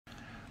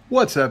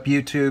What's up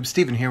YouTube?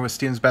 Steven here with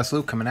Steven's Best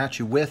Loot coming at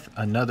you with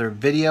another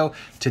video.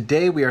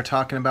 Today we are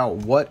talking about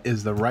what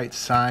is the right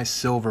size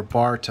silver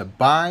bar to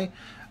buy.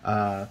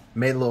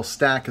 Made a little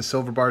stack of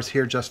silver bars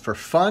here just for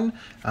fun,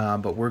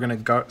 but we're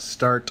going to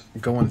start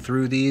going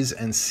through these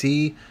and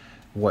see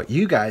what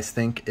you guys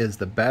think is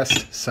the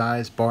best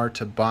size bar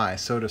to buy.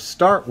 So to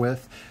start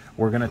with,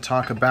 we're going to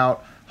talk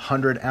about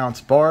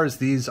 100-ounce bars.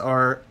 These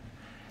are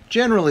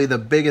generally the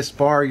biggest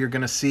bar you're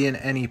going to see in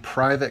any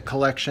private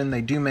collection.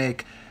 They do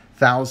make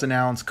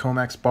 1,000-ounce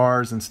COMEX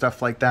bars and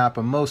stuff like that,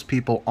 but most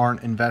people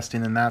aren't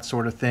investing in that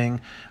sort of thing.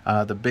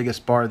 The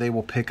biggest bar they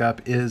will pick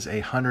up is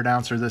a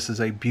 100-ouncer. This is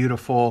a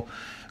beautiful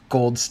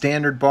gold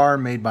standard bar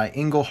made by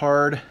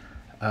Engelhard.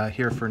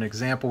 Here for an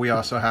example, we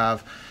also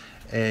have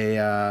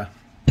a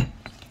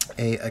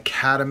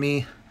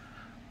Academy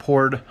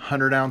poured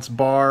 100-ounce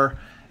bar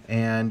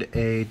and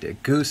a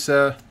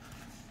Degussa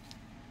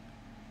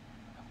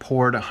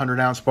poured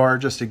 100-ounce bar,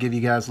 just to give you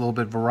guys a little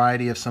bit of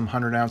variety of some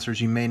 100-ouncers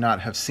you may not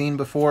have seen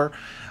before.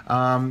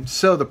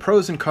 So the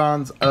pros and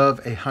cons of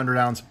a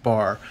 100-ounce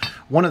bar.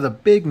 One of the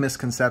big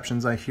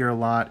misconceptions I hear a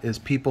lot is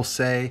people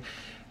say,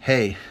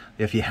 hey,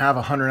 if you have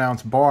a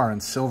 100-ounce bar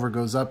and silver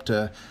goes up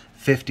to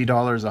 $50,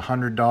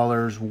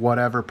 $100,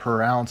 whatever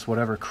per ounce,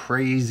 whatever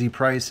crazy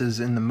prices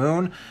in the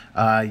moon,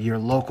 your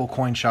local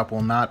coin shop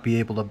will not be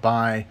able to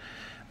buy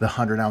the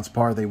 100-ounce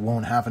bar. They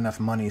won't have enough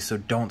money, so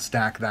don't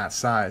stack that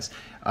size.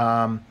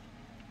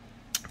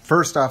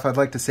 First off, I'd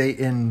like to say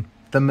in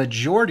the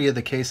majority of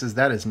the cases,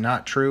 that is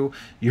not true.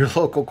 Your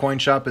local coin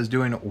shop is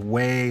doing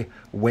way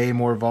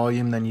more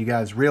volume than you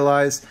guys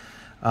realize.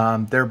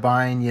 They're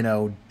buying, you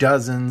know,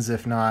 dozens,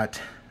 if not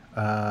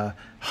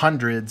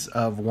hundreds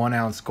of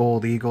 1-ounce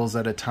gold eagles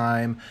at a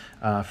time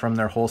from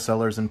their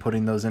wholesalers and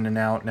putting those in and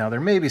out. Now,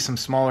 there may be some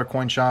smaller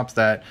coin shops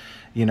that,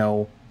 you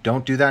know,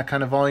 don't do that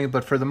kind of volume,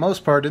 but for the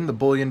most part in the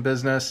bullion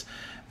business,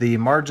 the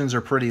margins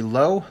are pretty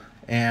low,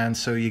 and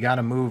so you got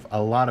to move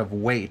a lot of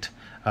weight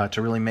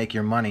to really make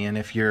your money. And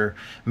if you're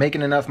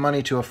making enough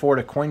money to afford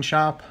a coin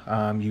shop,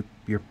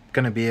 you're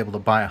going to be able to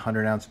buy a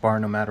 100-ounce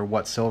bar no matter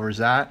what silver's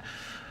at.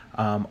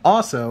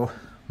 Also,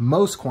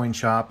 most coin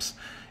shops,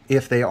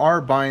 if they are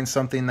buying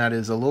something that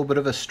is a little bit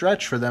of a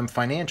stretch for them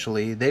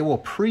financially, they will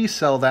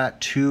pre-sell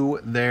that to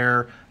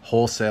their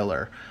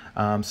wholesaler.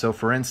 So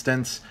for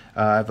instance,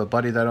 I have a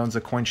buddy that owns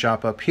a coin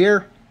shop up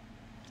here,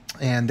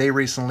 and they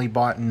recently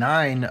bought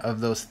 9 of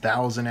those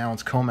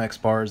 1,000-ounce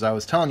COMEX bars I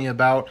was telling you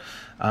about.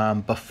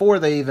 Before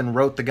they even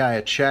wrote the guy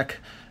a check,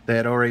 they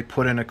had already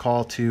put in a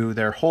call to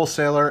their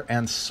wholesaler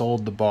and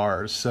sold the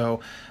bars. So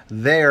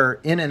they're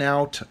in and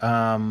out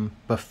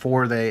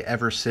before they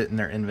ever sit in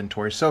their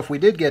inventory. So if we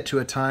did get to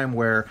a time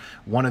where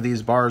one of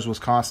these bars was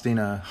costing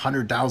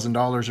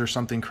 $100,000 or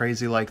something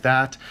crazy like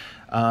that,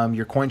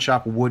 your coin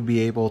shop would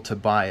be able to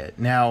buy it.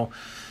 Now,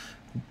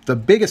 the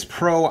biggest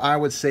pro I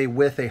would say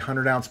with a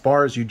 100-ounce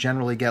bar is you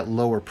generally get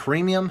lower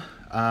premium.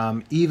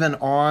 Even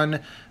on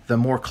the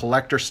more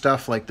collector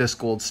stuff like this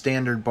gold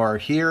standard bar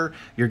here,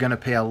 you're going to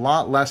pay a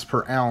lot less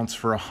per ounce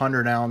for a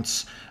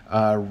 100-ounce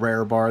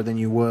rare bar than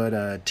you would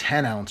a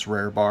 10-ounce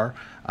rare bar,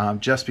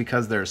 just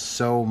because there's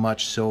so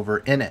much silver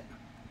in it.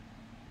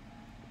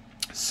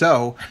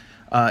 So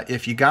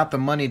if you got the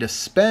money to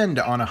spend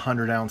on a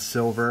 100-ounce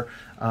silver,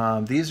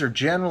 these are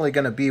generally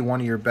going to be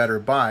one of your better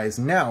buys.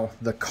 Now,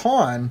 the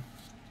con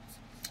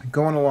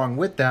going along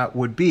with that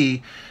would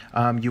be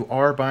you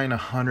are buying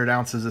 100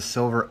 ounces of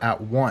silver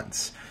at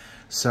once.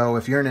 So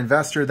if you're an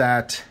investor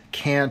that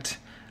can't,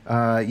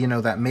 you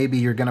know, that maybe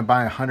you're going to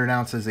buy 100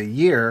 ounces a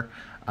year,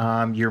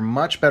 you're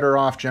much better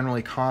off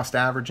generally cost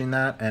averaging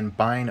that and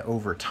buying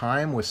over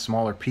time with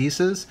smaller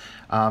pieces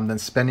than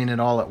spending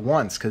it all at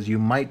once, because you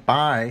might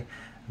buy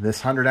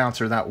this 100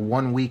 ouncer that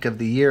 1 week of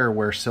the year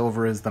where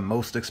silver is the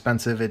most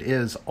expensive it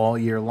is all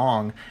year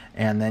long,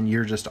 and then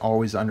you're just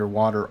always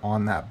underwater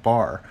on that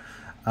bar.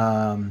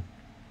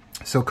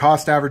 So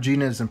cost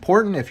averaging is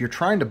important. If you're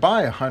trying to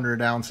buy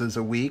 100 ounces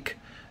a week,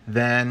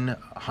 then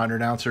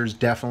 100 ouncers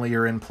definitely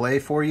are in play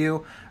for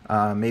you.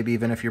 Maybe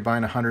even if you're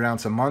buying 100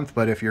 ounce a month,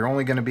 but if you're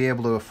only going to be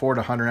able to afford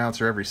a 100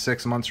 ouncer every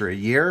 6 months or a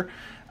year,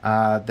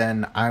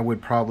 then I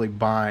would probably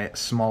buy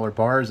smaller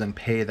bars and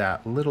pay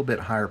that little bit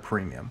higher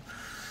premium.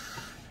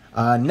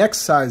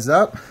 Next size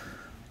up,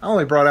 I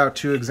only brought out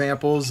 2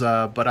 examples,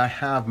 but I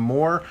have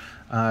more.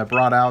 I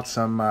brought out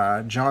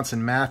some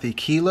Johnson Matthey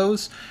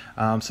kilos.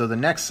 So the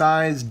next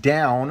size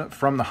down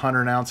from the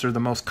 100 ouncer, the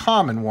most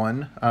common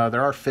one,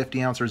 there are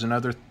 50 ouncers and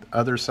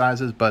other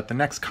sizes, but the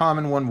next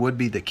common one would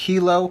be the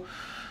kilo.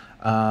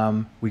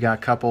 We got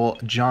a couple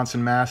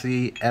Johnson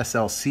Matthey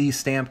SLC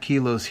stamp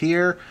kilos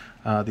here.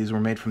 These were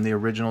made from the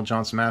original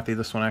Johnson Matthey.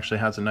 This one actually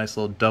has a nice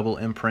little double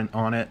imprint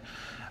on it.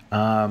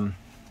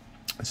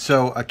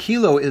 So a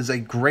kilo is a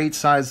great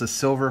size of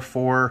silver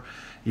for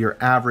your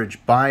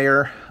average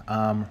buyer.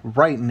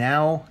 Right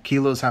now,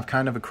 kilos have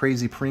kind of a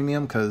crazy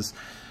premium because,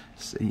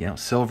 you know,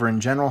 silver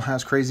in general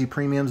has crazy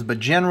premiums, but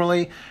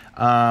generally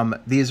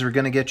these are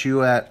going to get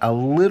you at a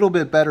little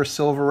bit better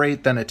silver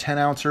rate than a 10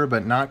 ouncer,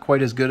 but not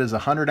quite as good as a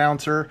 100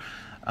 ouncer.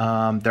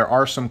 There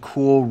are some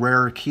cool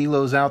rare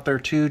kilos out there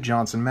too.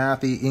 Johnson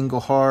Matthey,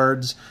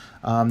 Inglehards.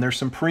 There's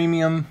some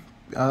premium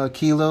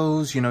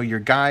kilos, you know, your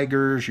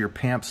Geigers, your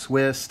Pamp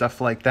Swiss,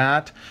 stuff like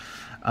that.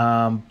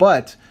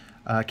 But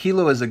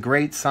kilo is a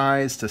great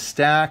size to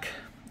stack.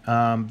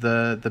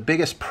 The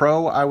biggest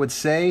pro, I would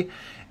say,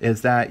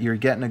 is that you're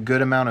getting a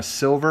good amount of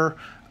silver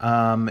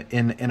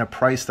in a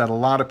price that a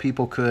lot of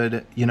people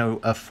could, you know,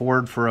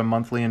 afford for a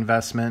monthly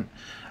investment,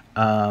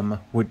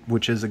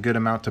 which is a good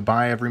amount to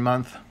buy every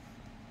month.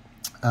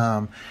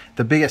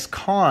 The biggest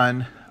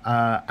con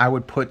I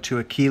would put to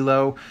a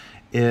kilo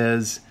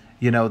is,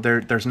 you know,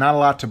 there's not a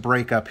lot to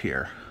break up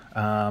here.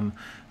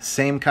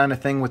 Same kind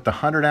of thing with the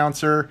 100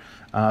 ouncer.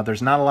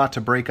 There's not a lot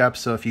to break up.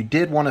 So if you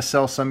did want to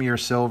sell some of your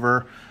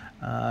silver,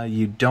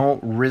 you don't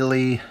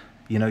really,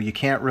 you know, you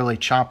can't really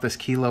chop this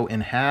kilo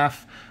in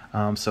half.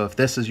 So if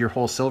this is your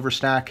whole silver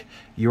stack,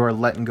 you are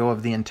letting go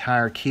of the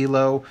entire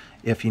kilo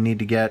if you need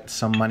to get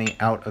some money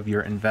out of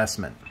your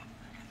investment.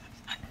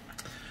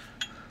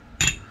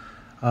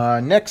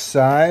 Next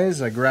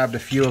size, I grabbed a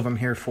few of them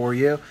here for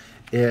you,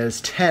 is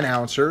 10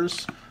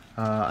 ouncers.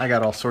 I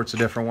got all sorts of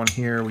different ones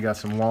here. We got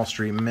some Wall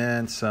Street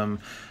Mint, some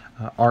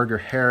Arger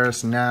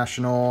Harris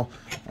National.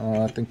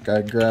 I think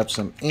I grabbed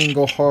some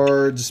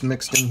Inglehards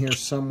mixed in here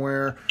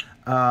somewhere.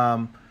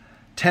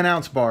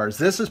 10-ounce bars.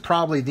 This is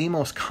probably the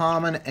most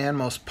common and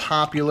most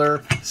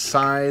popular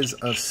size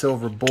of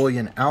silver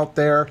bullion out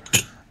there.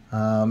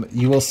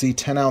 You will see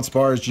 10-ounce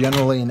bars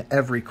generally in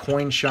every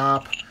coin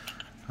shop,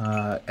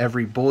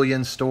 every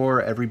bullion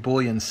store, every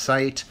bullion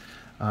site.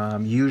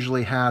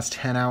 Usually has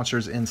 10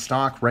 ouncers in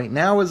stock. Right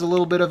now is a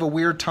little bit of a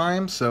weird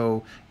time,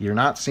 so you're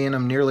not seeing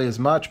them nearly as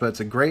much, but it's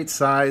a great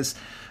size,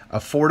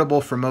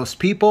 affordable for most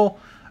people,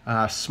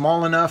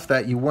 small enough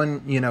that you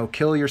wouldn't, you know,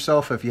 kill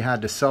yourself if you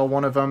had to sell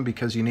one of them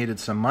because you needed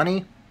some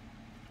money.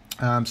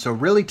 So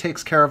really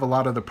takes care of a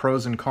lot of the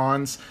pros and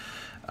cons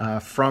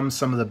from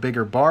some of the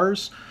bigger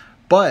bars.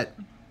 But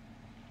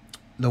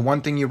the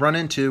one thing you run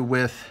into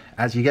with,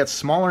 as you get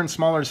smaller and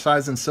smaller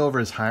size in silver,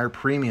 is higher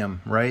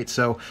premium, right?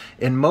 So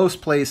in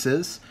most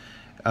places,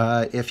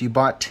 if you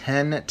bought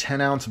 10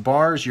 10-ounce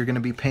bars, you're going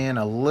to be paying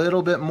a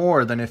little bit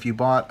more than if you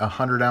bought a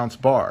 100-ounce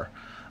bar.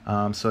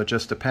 So it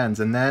just depends.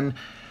 And then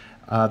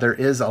there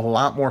is a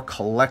lot more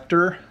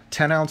collector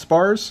 10-ounce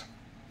bars,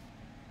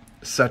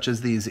 such as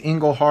these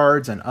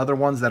Inglehards and other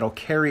ones that'll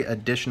carry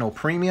additional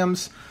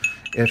premiums.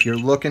 If you're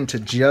looking to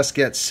just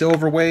get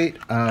silver weight,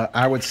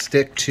 I would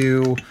stick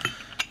to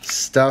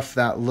stuff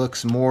that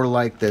looks more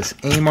like this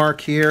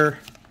A-Mark here.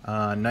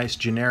 Nice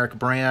generic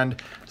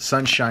brand.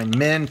 Sunshine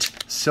Mint,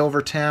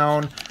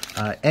 Silvertown.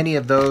 Any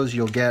of those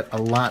you'll get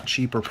a lot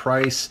cheaper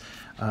price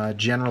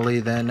generally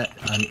than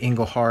an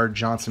Inglehard,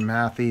 Johnson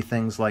Matthey,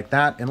 things like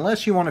that.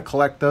 Unless you want to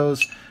collect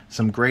those.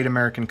 Some great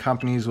American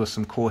companies with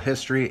some cool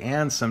history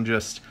and some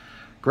just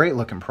great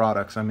looking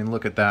products. I mean,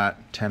 look at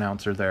that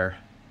 10-ouncer there.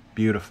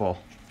 Beautiful.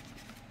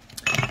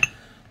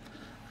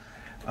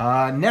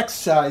 Next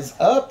size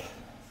up,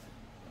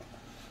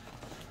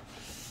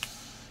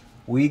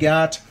 we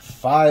got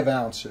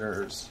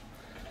 5-ouncers.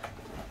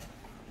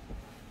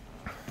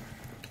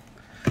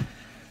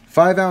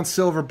 5-ounce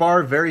silver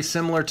bar, very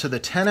similar to the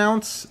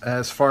 10-ounce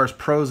as far as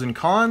pros and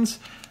cons.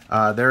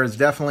 There is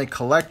definitely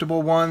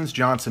collectible ones,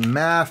 Johnson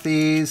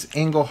Mattheys,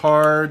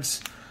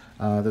 Inglehards.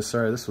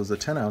 This was a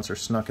 10-ouncer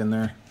snuck in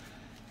there.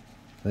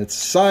 It's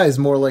size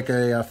more like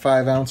a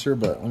 5-ouncer,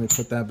 but let me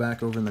put that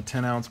back over in the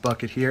 10-ounce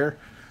bucket here.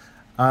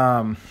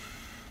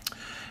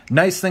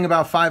 Nice thing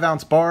about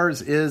 5-ounce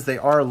bars is they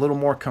are a little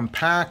more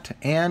compact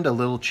and a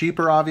little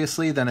cheaper,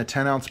 obviously, than a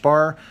 10-ounce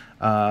bar,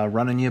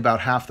 running you about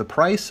half the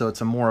price. So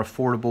it's a more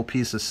affordable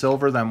piece of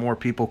silver that more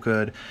people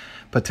could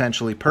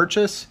potentially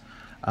purchase.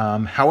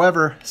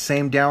 However,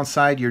 same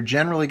downside, you're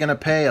generally going to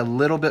pay a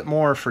little bit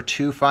more for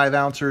 2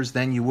 5-ouncers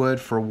than you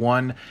would for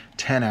 1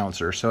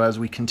 10-ouncer. So as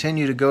we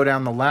continue to go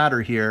down the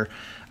ladder here,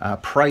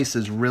 price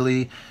is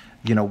really,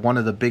 you know, one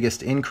of the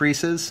biggest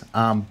increases,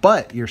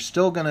 but you're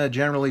still going to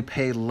generally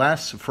pay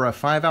less for a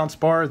 5-ounce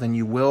bar than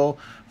you will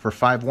for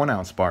 5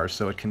 1-ounce bars.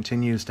 So it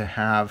continues to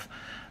have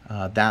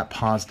that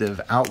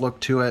positive outlook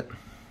to it.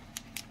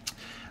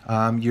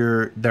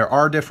 There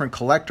are different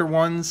collector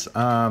ones,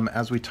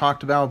 as we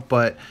talked about,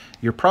 but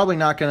you're probably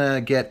not going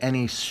to get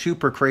any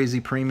super crazy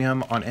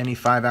premium on any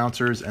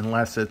 5-ouncers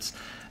unless it's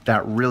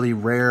that really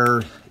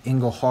rare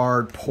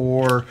Inglehard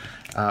pour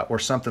or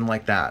something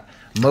like that.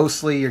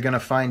 Mostly you're going to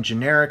find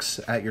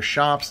generics at your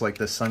shops like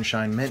the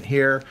Sunshine Mint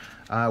here,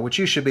 which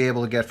you should be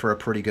able to get for a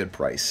pretty good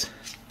price.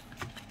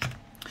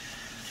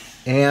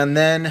 And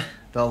then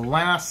the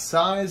last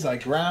size I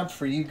grabbed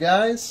for you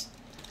guys,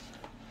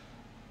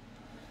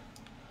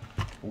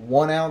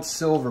 1-ounce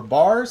silver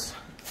bars.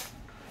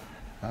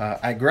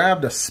 I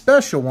grabbed a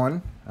special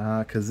one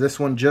because this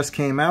one just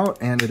came out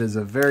and it is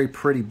a very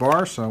pretty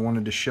bar, so I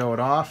wanted to show it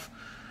off.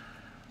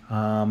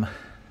 1-ounce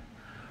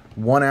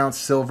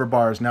silver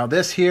bars. Now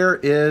this here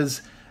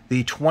is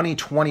the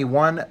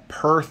 2021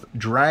 Perth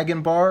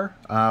Dragon bar,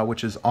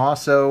 which is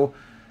also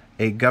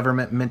a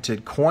government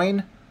minted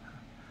coin.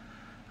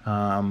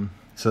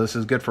 So this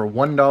is good for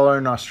 $1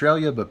 in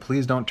Australia, but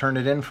please don't turn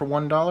it in for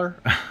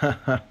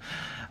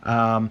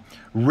 $1.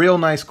 Real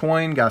nice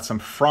coin. Got some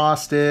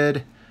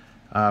frosted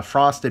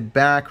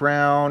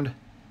background.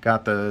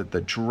 Got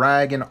the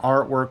dragon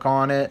artwork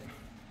on it.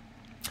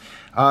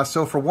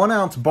 So for 1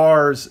 ounce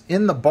bars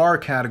in the bar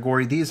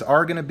category, these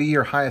are going to be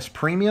your highest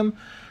premium.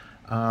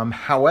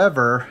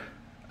 However,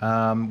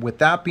 with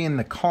that being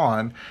the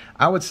con,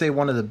 I would say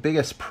one of the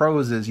biggest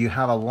pros is you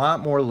have a lot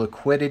more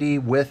liquidity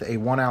with a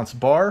 1 ounce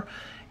bar,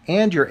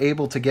 and you're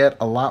able to get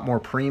a lot more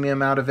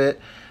premium out of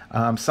it.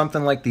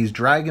 Something like these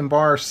Dragon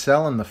bars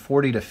sell in the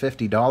 $40 to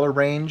 $50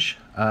 range,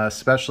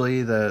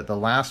 especially the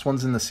last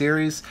ones in the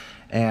series,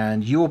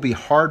 and you will be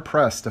hard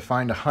pressed to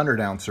find a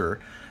 100 ouncer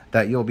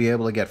that you'll be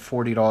able to get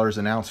 $40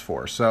 an ounce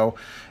for. So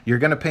you're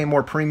going to pay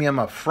more premium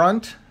up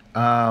front,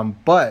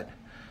 but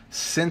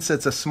since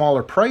it's a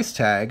smaller price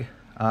tag,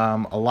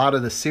 a lot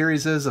of the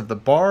series of the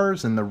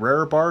bars and the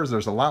rarer bars,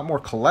 there's a lot more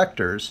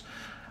collectors.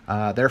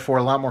 Therefore,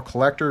 a lot more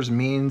collectors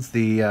means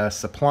the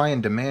supply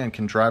and demand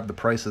can drive the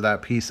price of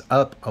that piece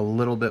up a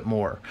little bit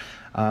more.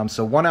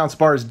 So 1 ounce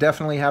bars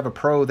definitely have a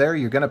pro there.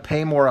 You're going to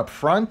pay more up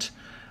front,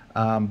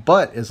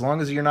 but as long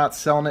as you're not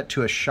selling it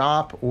to a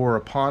shop or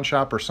a pawn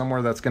shop or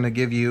somewhere that's going to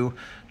give you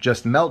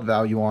just melt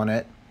value on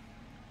it,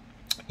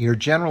 you're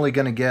generally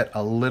going to get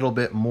a little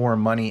bit more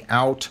money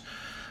out.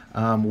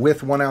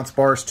 With 1 ounce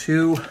bars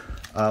too,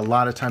 a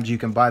lot of times you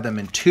can buy them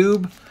in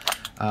tube.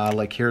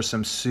 Like here's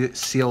some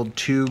sealed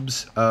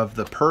tubes of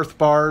the Perth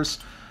bars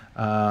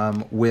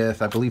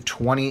with, I believe,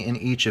 20 in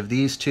each of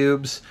these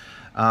tubes.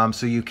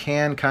 So you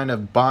can kind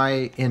of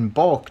buy in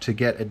bulk to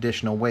get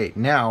additional weight.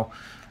 Now,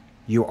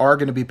 you are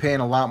going to be paying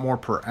a lot more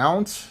per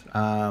ounce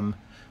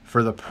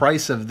for the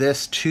price of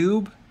this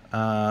tube,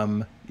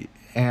 and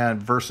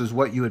versus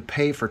what you would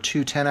pay for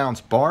two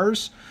 10-ounce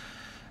bars.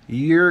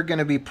 You're going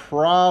to be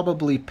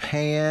probably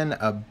paying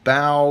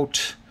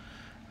about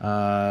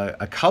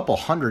a couple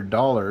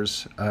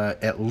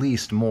 $100 at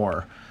least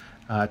more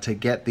to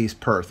get these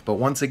Perth. But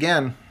once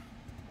again,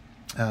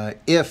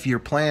 if your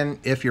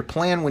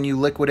plan when you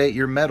liquidate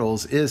your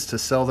metals is to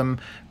sell them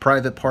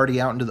private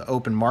party out into the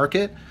open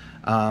market,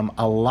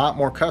 a lot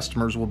more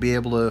customers will be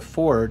able to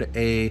afford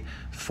a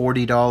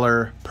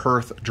 $40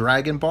 Perth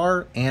Dragon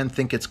bar and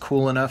think it's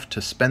cool enough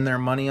to spend their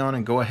money on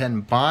and go ahead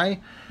and buy.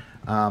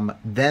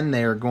 Then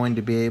they are going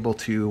to be able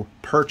to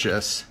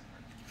purchase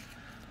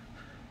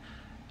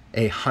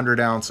a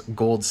 100-ounce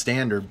gold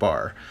standard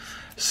bar.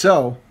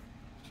 So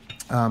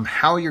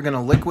how you're going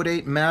to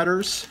liquidate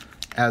matters,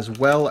 as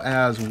well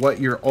as what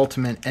your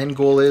ultimate end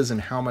goal is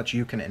and how much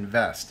you can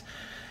invest.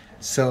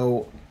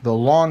 So the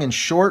long and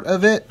short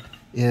of it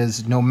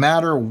is, no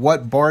matter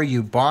what bar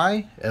you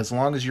buy, as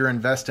long as you're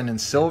investing in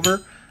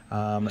silver,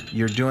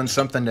 you're doing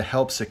something to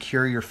help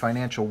secure your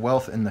financial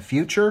wealth in the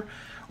future.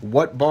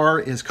 What bar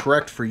is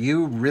correct for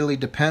you really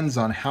depends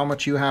on how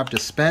much you have to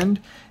spend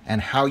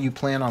and how you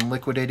plan on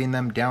liquidating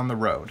them down the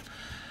road.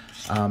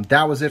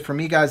 That was it for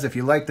me, guys. If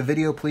you liked the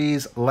video,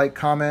 please like,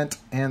 comment,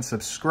 and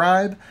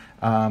subscribe.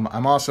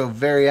 I'm also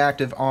very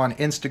active on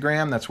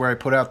Instagram. That's where I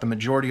put out the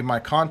majority of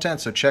my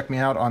content, so check me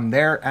out on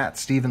there at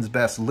Steven's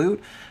Best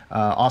Loot.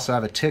 Also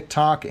have a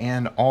TikTok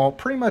and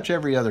pretty much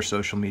every other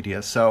social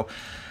media. So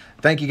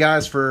thank you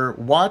guys for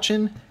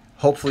watching.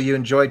 Hopefully you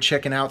enjoyed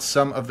checking out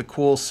some of the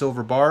cool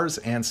silver bars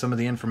and some of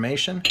the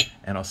information,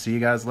 and I'll see you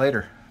guys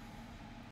later.